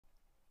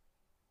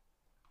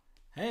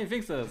Hey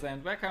Fixers,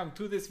 and welcome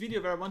to this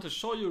video where I want to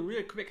show you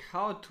real quick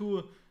how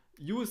to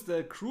use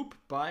the group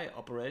by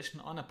operation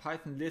on a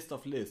Python list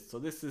of lists. So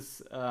this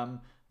is,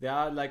 there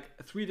are like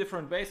 3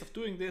 different ways of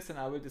doing this, and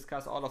I will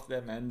discuss all of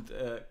them and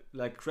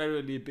like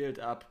gradually build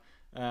up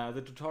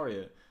the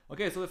tutorial.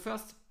 Okay, so the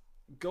first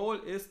goal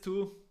is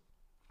to,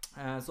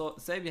 so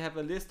say we have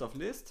a list of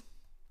lists.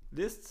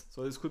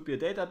 So this could be a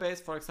database,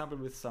 for example,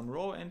 with some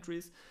row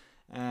entries.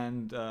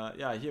 And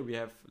yeah, here we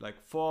have like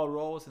 4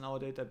 rows in our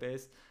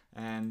database,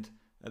 and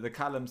the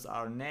columns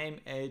are name,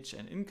 age,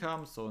 and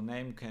income. So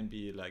name can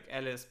be like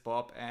Alice,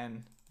 Bob,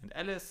 Anne, and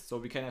Alice. So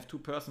we can have 2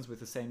 persons with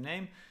the same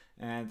name.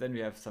 And then we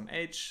have some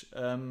age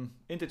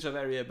integer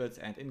variables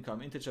and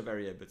income integer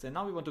variables. And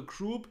now we want to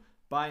group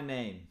by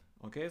name.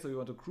 Okay, so we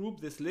want to group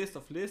this list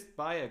of lists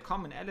by a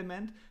common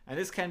element. And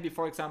this can be,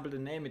 for example, the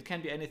name. It can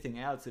be anything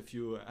else if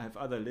you have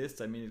other lists.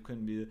 I mean, it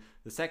can be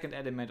the second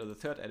element or the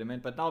third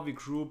element. But now we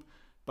group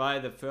by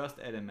the first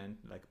element,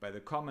 like by the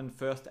common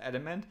first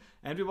element,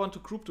 and we want to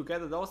group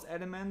together those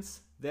elements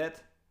that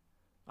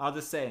are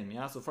the same.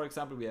 Yeah, so for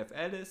example, we have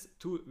Alice,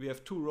 we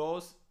have 2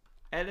 rows,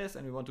 Alice,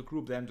 and we want to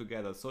group them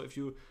together. So if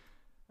you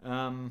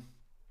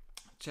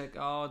check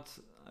out,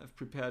 I've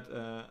prepared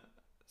a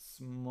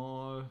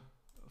small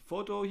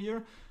photo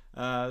here.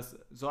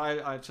 So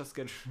I'll just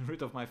get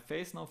rid of my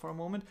face now for a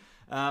moment.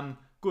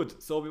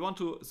 Good. So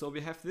we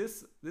have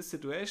this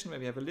situation where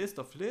we have a list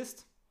of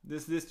lists.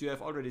 This list you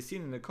have already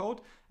seen in the code,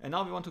 and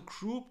now we want to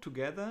group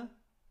together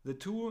the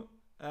 2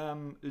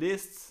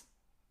 lists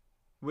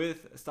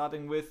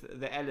starting with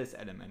the Alice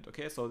element.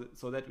 Okay, so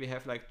that we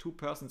have like 2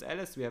 persons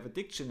Alice. We have a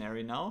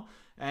dictionary now,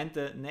 and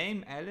the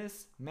name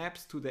Alice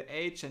maps to the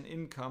age and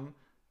income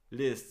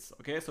lists.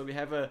 Okay, so we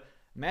have a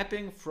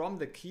mapping from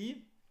the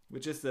key,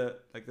 which is the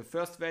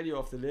first value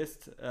of the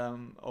list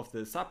of the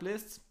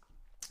sublists.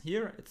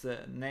 Here it's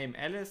a name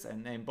Alice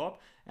and name Bob,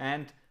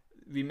 and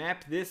we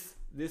map this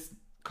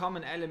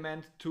common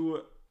element to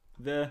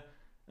the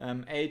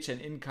age and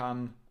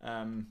income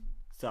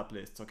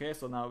sublists. Okay,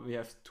 so now we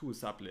have 2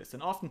 sublists,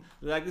 and often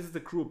like this is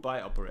the group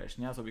by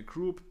operation. Yeah, so we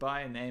group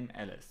by name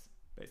Alice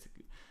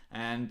basically.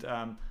 And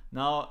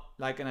now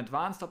like an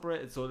advanced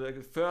operator, so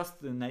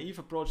the naive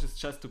approach is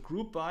just to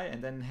group by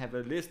and then have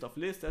a list of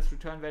lists as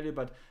return value,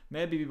 but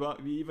maybe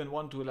we even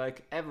want to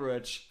like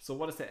average. So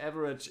what is the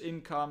average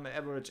income,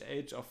 average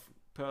age of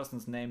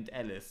persons named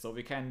Alice? So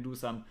we can do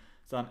some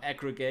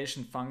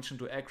aggregation function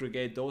to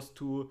aggregate those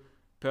 2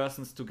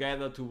 persons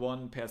together to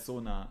one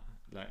persona,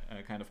 like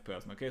kind of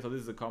person. Okay, so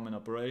this is a common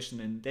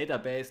operation in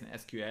database and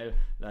SQL.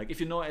 Like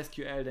if you know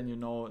SQL, then you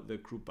know the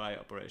group by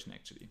operation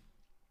actually.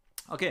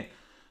 Okay,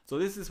 so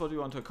this is what we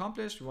want to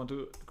accomplish. We want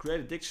to create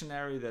a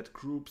dictionary that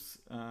groups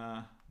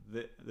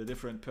the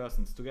different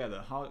persons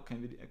together. How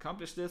can we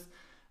accomplish this?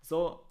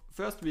 So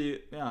first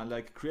we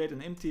like create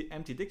an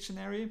empty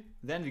dictionary.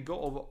 Then we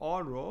go over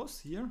all rows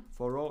here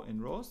for row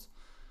in rows.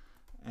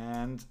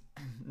 And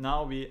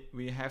now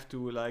we have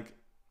to like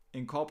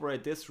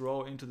incorporate this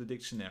row into the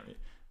dictionary.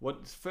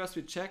 First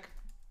we check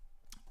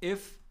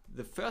if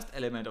the first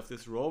element of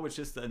this row, which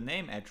is the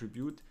name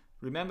attribute,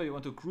 remember you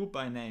want to group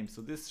by name,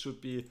 so this should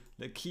be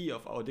the key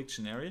of our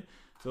dictionary.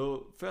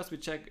 So first we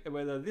check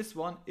whether this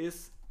one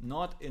is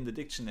not in the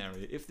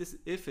dictionary. If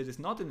it is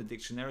not in the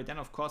dictionary, then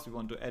of course we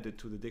want to add it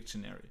to the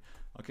dictionary.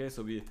 Okay,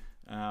 so we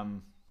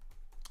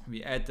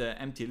add the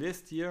empty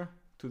list here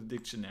to the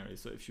dictionary.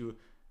 So if you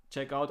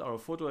check out our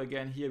photo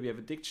again, here we have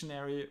a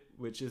dictionary,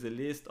 which is a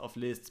list of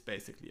lists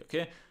basically.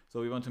 Okay,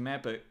 so we want to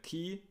map a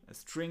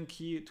string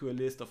key to a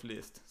list of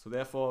lists. So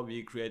therefore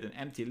we create an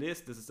empty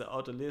list. This is the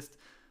outer list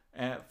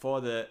for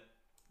the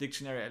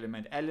dictionary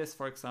element Alice,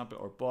 for example,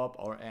 or Bob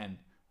or Anne.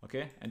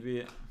 Okay, and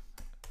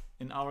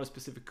in our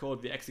specific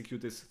code we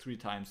execute this 3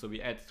 times. So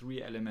we add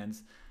 3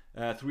 elements,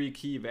 3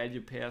 key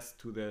value pairs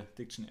to the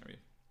dictionary.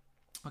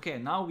 Okay,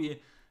 now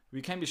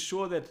we can be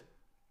sure that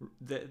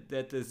the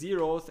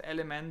 0th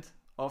element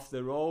of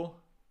the row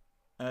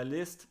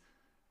list,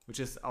 which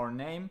is our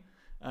name,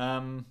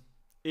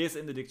 is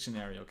in the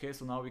dictionary. Okay,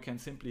 so now we can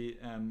simply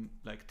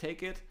like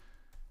take it.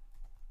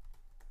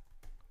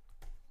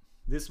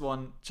 This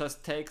one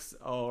just takes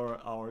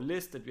our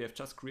list that we have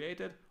just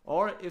created,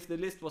 or if the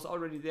list was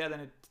already there, then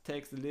it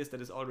takes the list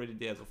that is already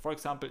there. So for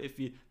example, if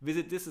we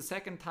visit this a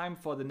second time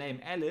for the name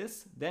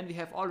Alice, then we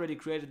have already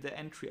created the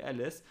entry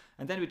Alice,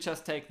 and then we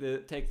just take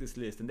this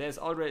list, and there's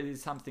already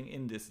something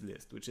in this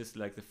list, which is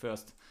like the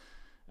first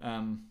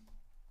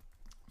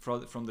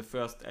from the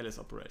first Alice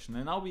operation.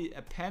 And now we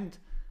append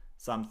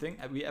something.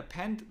 The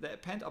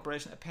append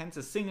operation appends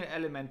a single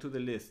element to the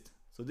list.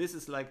 So this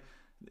is like,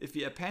 if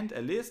we append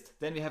a list,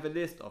 then we have a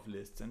list of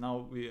lists. And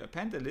now we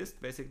append a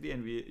list basically,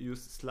 and we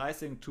use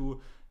slicing to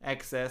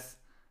access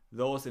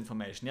those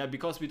information. Yeah,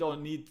 because we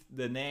don't need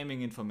the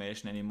naming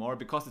information anymore,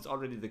 because it's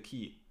already the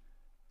key.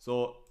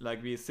 So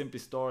like we simply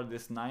store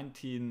this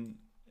 19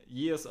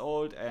 years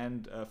old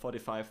and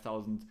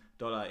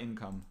 $45,000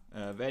 income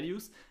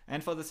values.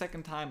 And for the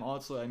second time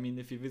also, I mean,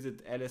 if you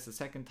visit Alice a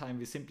second time,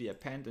 we simply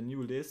append a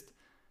new list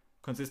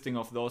consisting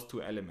of those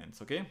 2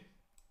 elements. Okay,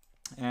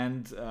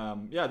 And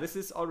yeah, this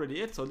is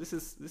already it. So this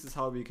is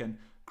how we can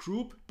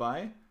group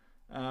by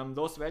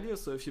those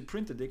values. So if you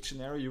print the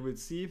dictionary, you will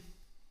see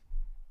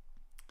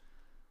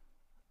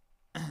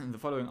the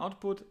following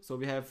output. So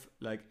we have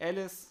like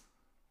Alice.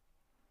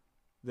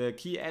 The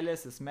key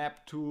Alice is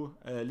mapped to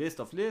a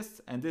list of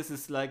lists, and this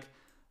is like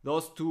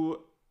those two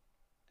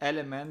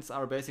elements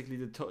are basically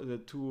the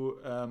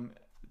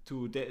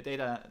two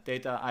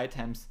data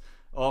items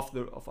of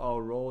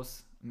our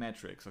rows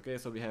matrix. Okay,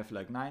 so we have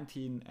like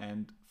 19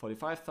 and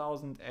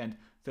 45,000 and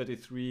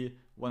 33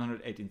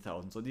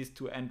 118,000. So these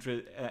two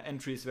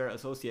entries were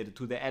associated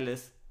to the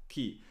Alice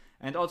key.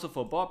 And also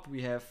for Bob,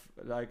 we have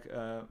like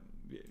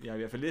we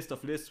have a list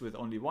of lists with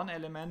only one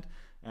element.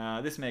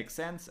 This makes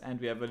sense, and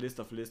we have a list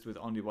of lists with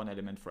only one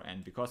element for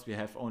n, because we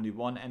have only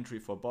one entry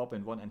for Bob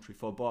and one entry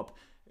for Bob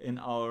in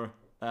our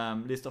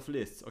list of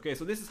lists. Okay,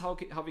 so this is how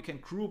we can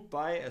group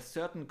by a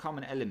certain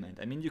common element.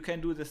 I mean, you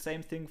can do the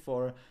same thing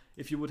for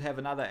if you would have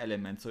another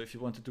element. So if you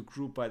wanted to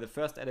group by the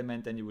first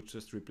element, then you would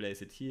just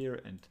replace it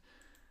here and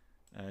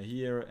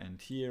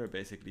here,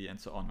 basically, and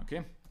so on.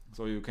 Okay,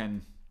 so you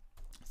can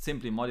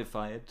simply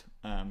modify it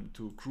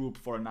to group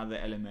for another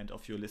element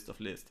of your list of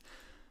lists.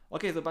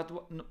 Okay, so but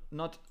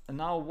not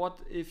now. What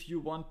if you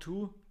want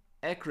to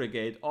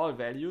aggregate all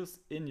values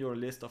in your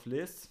list of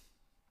lists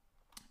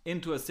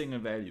into a single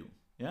value?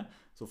 Yeah.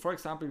 So for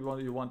example,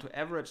 you want to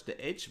average the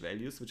age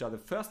values, which are the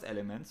first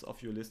elements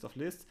of your list of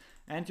lists,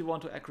 and you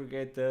want to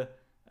aggregate the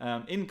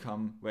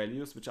income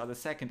values, which are the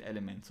second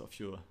elements of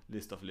your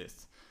list of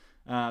lists.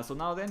 So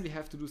now then we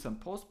have to do some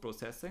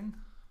post-processing.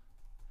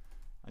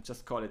 I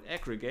just call it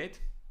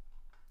aggregate.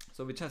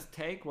 So we just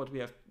take what we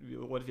have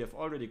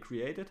already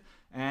created,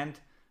 and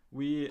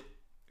we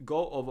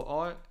go over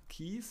all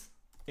keys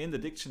in the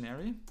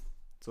dictionary.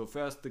 So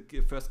first, the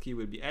first key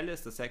will be Alice,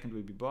 the second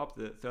will be Bob,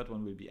 the third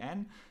one will be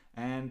Anne,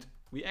 and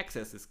we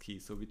access this key.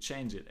 So we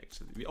change it,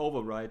 actually. We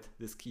overwrite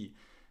this key,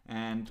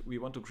 and we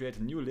want to create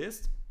a new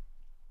list.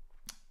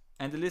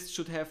 And the list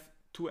should have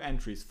two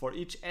entries. For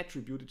each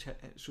attribute, it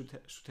should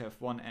have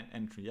one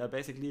entry. Yeah,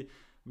 basically,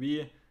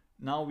 we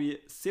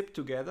zip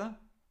together,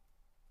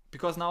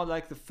 because now,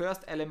 like, the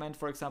first element,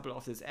 for example,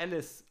 of the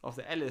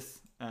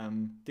Alice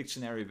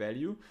dictionary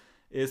value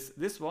is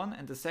this one,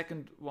 and the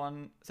second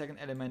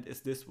element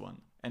is this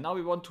one. And now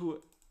we want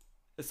to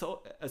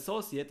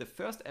associate the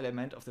first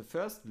element of the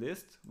first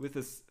list with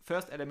the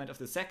first element of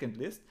the second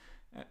list,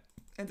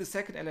 and the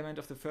second element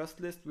of the first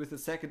list with the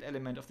second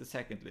element of the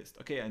second list.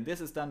 Okay, and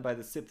this is done by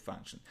the zip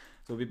function.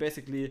 So we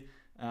basically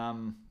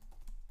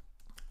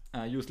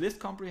use list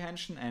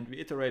comprehension, and we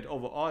iterate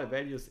over all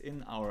values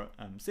in our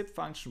zip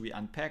function. We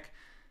unpack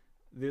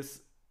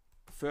this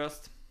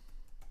first.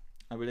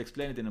 I will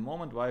explain it in a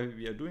moment why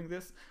we are doing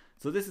this.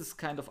 So this is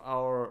kind of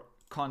our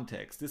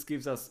context. This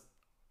gives us,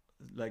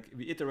 like,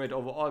 we iterate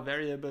over all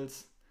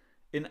variables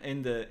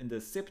in the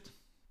zipped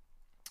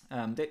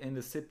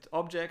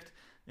object,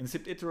 in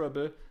zipped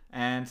iterable,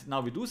 and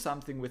now we do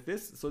something with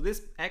this. So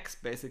this X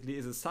basically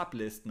is a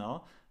sublist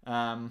now,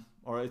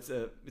 or it's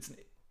a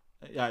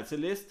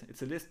list.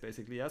 It's a list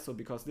basically. Yeah. So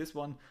because this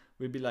one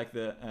will be like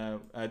the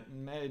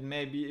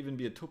maybe even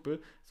be a tuple.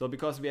 So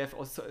because we have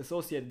also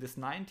associated this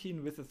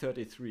 19 with the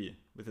 33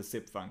 with the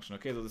zip function.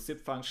 Okay. So the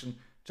zip function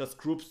just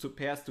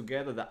pairs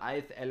together the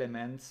ith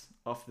elements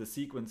of the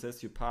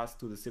sequences you pass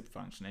to the zip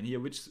function. And here,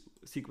 which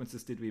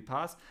sequences did we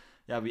pass?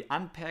 Yeah, we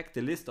unpack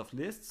the list of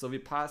lists. So we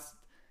passed,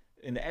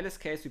 in the Alice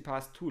case, we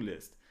passed two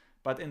lists.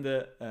 But in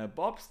the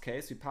Bob's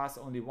case, we pass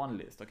only one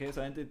list. Okay,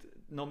 so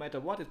no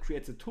matter what, it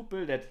creates a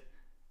tuple that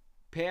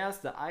pairs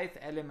the ith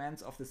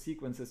elements of the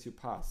sequences you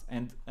pass.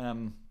 And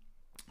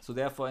so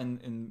therefore,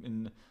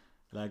 in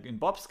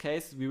Bob's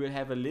case, we will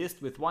have a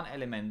list with one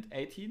element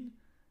 18.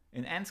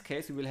 In Anne's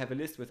case, we will have a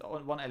list with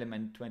one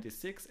element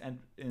 26, and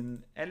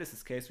in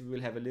Alice's case, we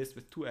will have a list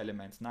with two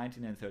elements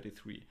 19 and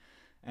 33.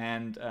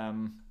 And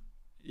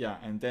yeah,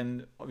 and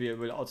then we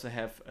will also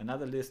have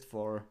another list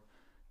for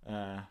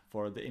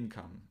the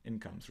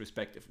incomes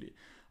respectively.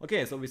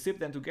 Okay, so we zip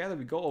them together,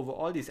 we go over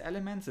all these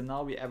elements, and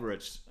now we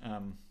average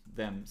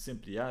them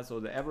simply. Yeah, so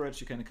the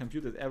average, you can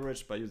compute the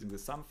average by using the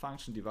sum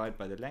function divided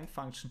by the length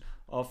function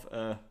of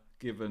a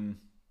given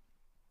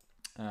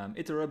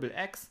iterable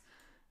x.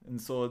 And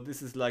so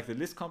this is like the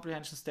list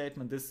comprehension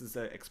statement. This is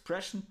an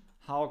expression.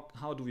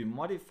 How do we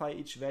modify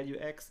each value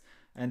x?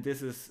 And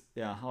this is,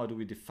 yeah, how do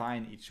we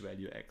define each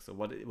value x? So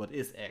what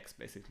is x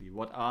basically?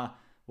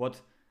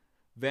 What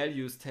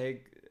values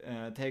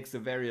takes the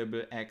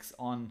variable x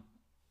on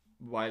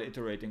while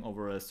iterating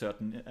over a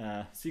certain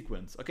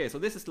sequence? Okay, so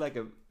this is like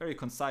a very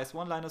concise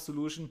one-liner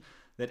solution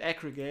that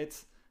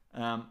aggregates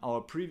our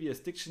previous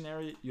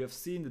dictionary. You have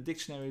seen the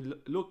dictionary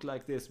look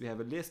like this. We have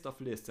a list of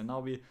lists, and now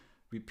we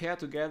pair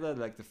together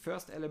like the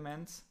first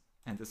elements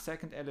and the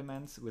second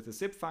elements with a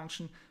zip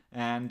function,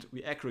 and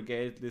we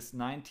aggregate this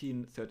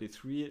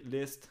 1933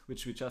 list,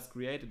 which we just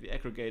created. We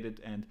aggregate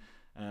it and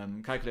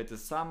calculate the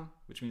sum,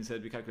 which means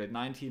that we calculate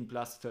 19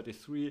 plus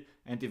 33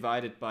 and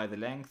divide it by the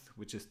length,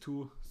 which is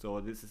 2. So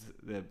this is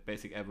the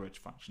basic average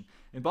function.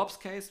 In Bob's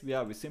case,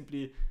 we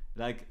simply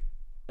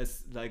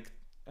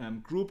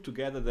group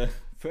together the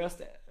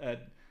first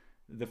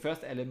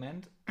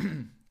element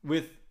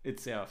with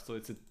itself. So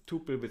it's a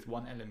tuple with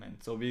one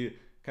element. So we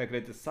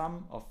calculate the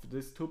sum of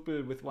this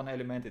tuple with one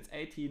element, it's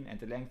 18, and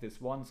the length is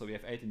 1, so we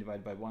have 18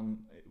 divided by 1,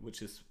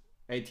 which is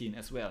 18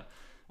 as well.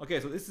 Okay,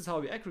 so this is how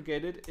we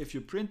aggregate it. If you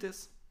print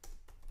this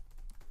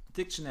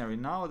dictionary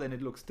now, then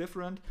it looks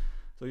different.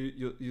 So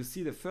you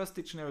see the first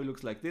dictionary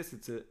looks like this.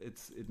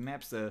 It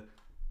maps a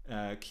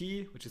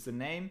key, which is a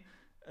name,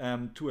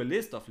 to a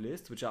list of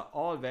lists, which are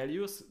all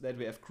values that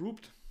we have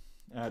grouped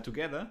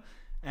together.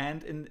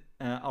 And in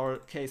our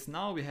case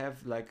now, we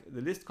have like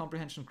the list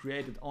comprehension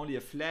created only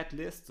a flat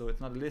list, so it's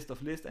not a list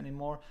of lists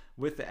anymore,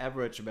 with the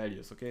average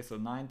values. Okay, so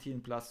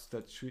 19 plus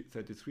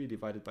 33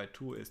 divided by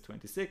 2 is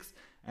 26,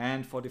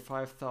 and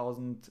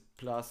 45,000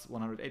 plus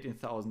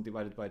 118,000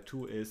 divided by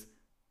 2 is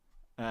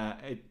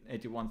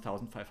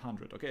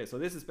 81,500. Okay, so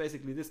this is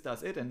basically, this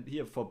does it. And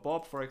here for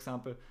Bob, for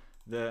example,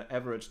 the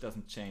average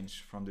doesn't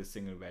change from this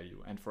single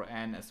value. And for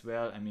Anne as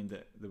well, I mean,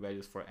 the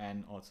values for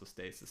Anne also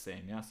stays the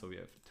same. Yeah, so we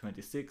have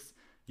 26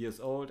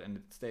 years old and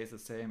it stays the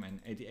same, and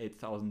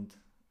 88,000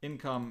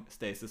 income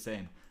stays the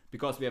same,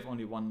 because we have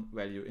only one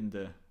value in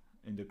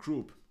the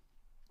group.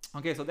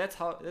 Okay, so that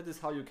is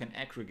how you can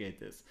aggregate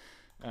this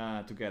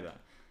together.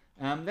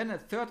 Then a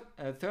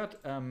third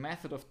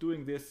method of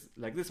doing this,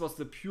 like this was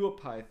the pure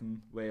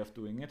Python way of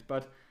doing it,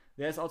 but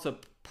there's also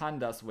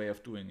Pandas way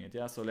of doing it.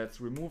 Yeah, so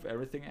let's remove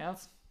everything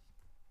else.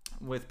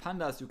 With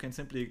Pandas, you can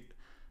simply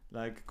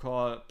like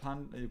call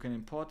you can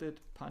import it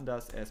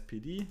pandas as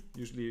PD.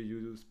 Usually you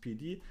use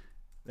PD.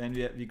 Then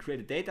we create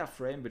a data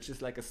frame, which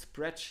is like a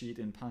spreadsheet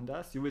in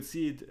Pandas. You will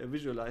see it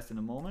visualized in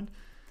a moment.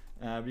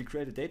 We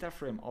create a data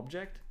frame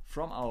object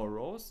from our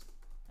rows,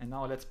 and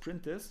now let's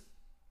print this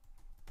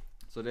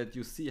so that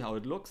you see how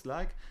it looks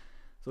like.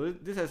 So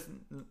this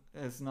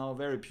has now a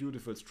very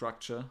beautiful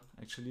structure.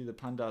 Actually, the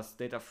Pandas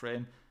data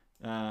frame,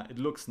 it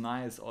looks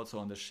nice also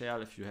on the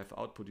shell. If you have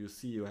output, you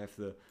see you have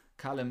the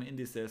column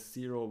indices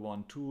 0,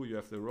 1, 2. You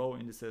have the row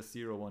indices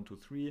 0, 1, 2,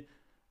 3.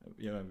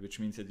 Which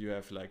means that you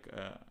have like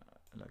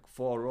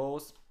 4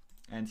 rows.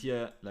 And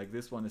here, like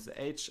this one is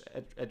the age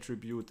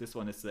attribute, this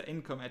one is the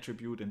income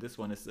attribute, and this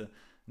one is the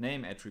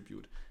name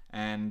attribute.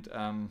 And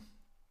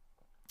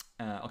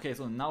okay,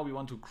 so now we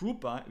want to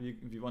group by,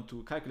 we want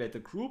to calculate the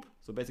group.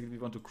 So basically we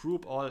want to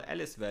group all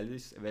Alice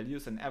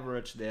values and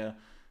average their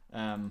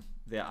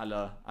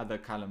other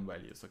column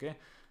values. Okay,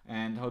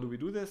 and how do we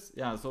do this?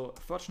 Yeah, so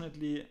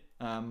fortunately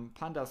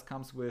Pandas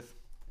comes with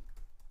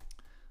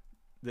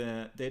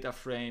the data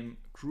frame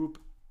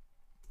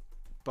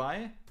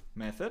GroupBy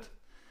method,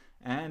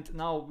 and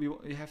now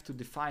we have to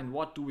define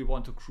what do we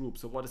want to group.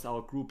 So what is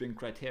our grouping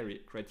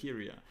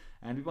criteria?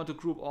 And we want to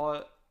group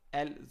all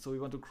so we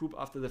want to group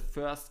after the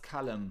first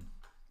column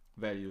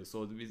value.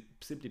 So we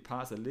simply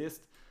pass a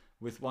list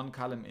with one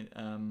column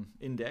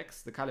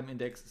index. The column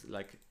index is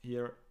like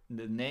here in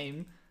the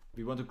name.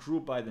 We want to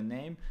group by the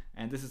name,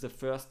 and this is the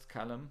first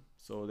column.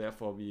 So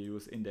therefore we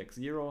use index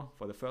 0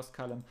 for the first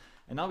column.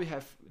 And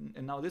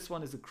now this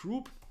one is a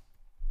group.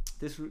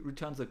 This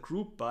returns a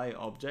GroupBy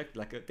object,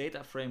 like a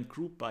data frame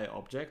GroupBy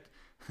object.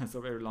 It's a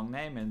very long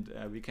name, and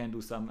we can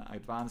do some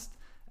advanced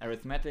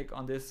arithmetic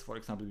on this. For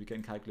example, we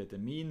can calculate the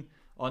mean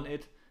on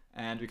it,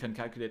 and we can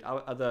calculate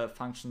other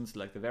functions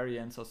like the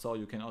variance or so.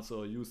 You can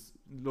also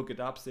look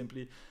it up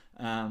simply.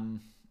 In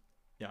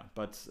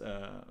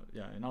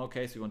our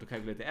case, we want to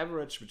calculate the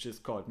average, which is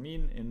called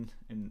mean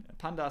in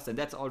Pandas, and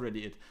that's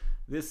already it.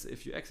 This,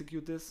 if you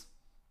execute this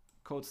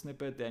code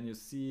snippet, then you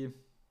see.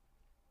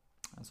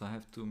 So I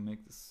have to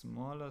make this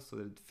smaller so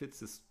that it fits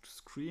this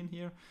screen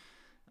here.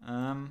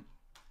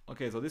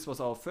 Okay, so this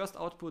was our first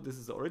output. This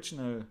is the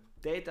original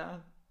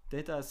data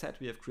set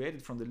we have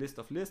created from the list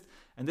of lists,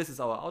 and this is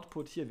our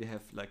output. Here we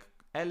have like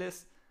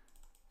Alice,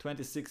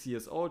 26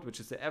 years old, which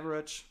is the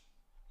average.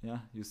 Yeah,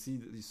 you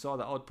saw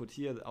the output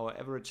here. Our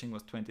averaging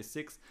was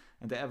 26,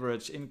 and the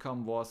average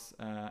income was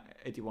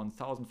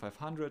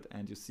 81,500,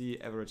 and you see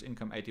average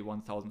income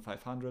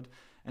 81,500.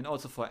 And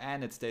also for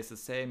Anne it stays the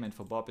same, and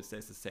for Bob it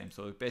stays the same.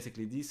 So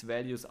basically these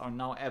values are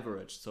now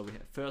averaged. So we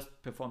first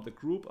perform the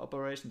group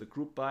operation, the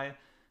group by,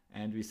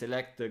 and we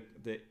select the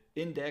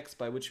index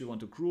by which we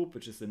want to group,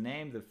 which is the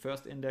name, the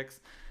first index.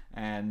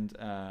 And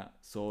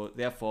so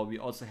therefore we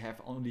also have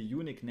only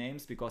unique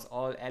names, because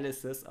all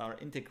Alices are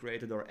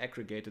integrated or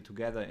aggregated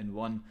together in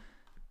one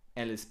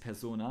Alice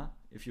persona,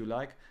 if you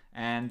like.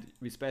 And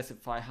we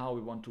specify how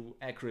we want to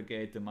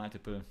aggregate the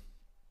multiple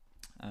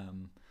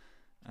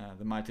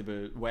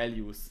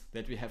values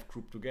that we have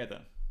grouped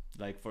together,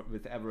 like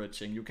with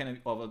averaging. You can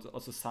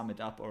also sum it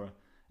up, or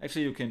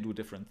actually you can do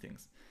different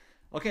things.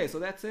 Okay, so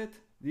that's it.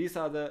 These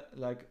are the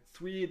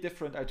 3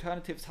 different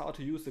alternatives how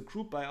to use the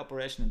GroupBy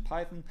operation in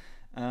Python.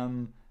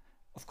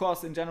 Of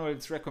course, in general,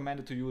 it's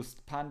recommended to use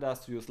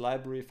Pandas, to use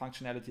library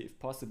functionality if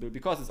possible,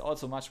 because it's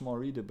also much more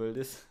readable,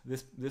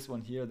 this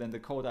one here, than the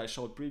code I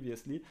showed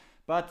previously.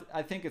 But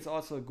I think it's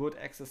also a good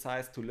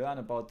exercise to learn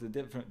about the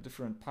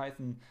different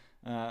Python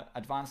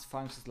advanced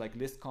functions like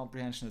list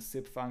comprehension, a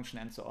zip function,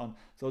 and so on.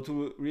 So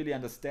to really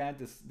understand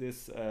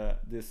this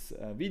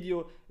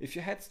video, if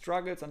you had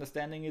struggles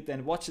understanding it,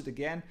 then watch it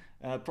again.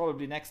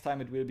 Probably next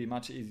time it will be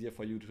much easier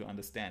for you to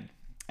understand.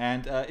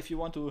 And if you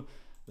want to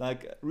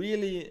like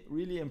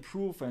really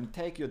improve and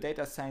take your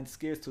data science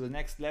skills to the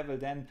next level,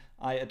 then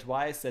I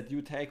advise that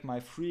you take my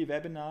free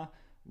webinar,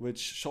 which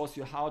shows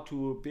you how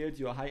to build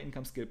your high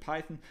income skill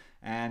Python.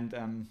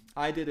 And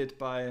I did it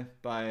by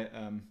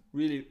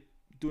really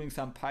doing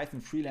some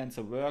Python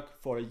freelancer work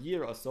for a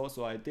year or so.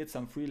 So I did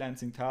some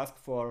freelancing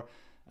tasks for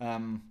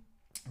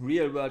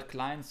real world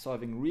clients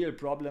solving real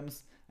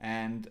problems.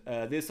 And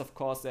this of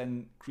course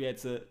then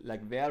creates a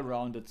like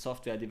well-rounded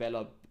software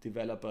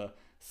developer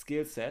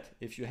skill set.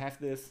 If you have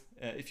this,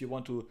 if you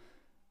want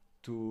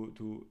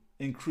to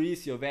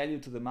increase your value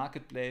to the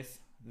marketplace,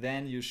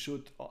 then you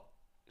should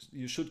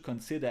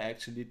consider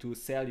actually to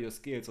sell your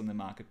skills on the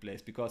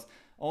marketplace, because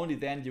only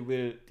then you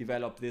will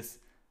develop this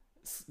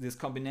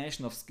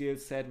combination of skill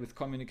set with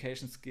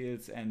communication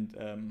skills and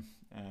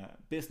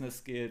business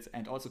skills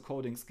and also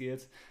coding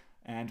skills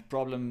and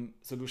problem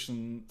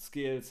solution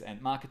skills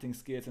and marketing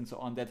skills and so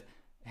on, that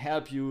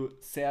help you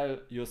sell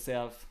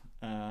yourself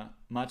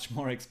much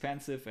more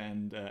expensive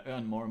and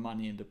earn more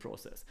money in the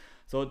process.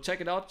 So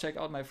check it out. Check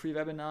out my free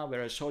webinar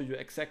where I show you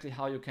exactly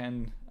how you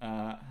can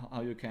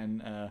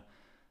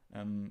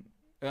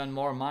earn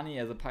more money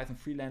as a Python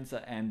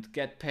freelancer and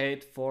get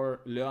paid for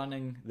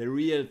learning the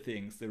real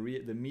things, the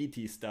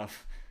meaty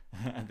stuff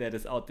that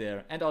is out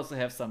there, and also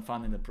have some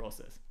fun in the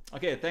process.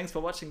 Okay, thanks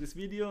for watching this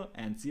video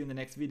and see you in the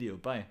next video.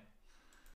 Bye.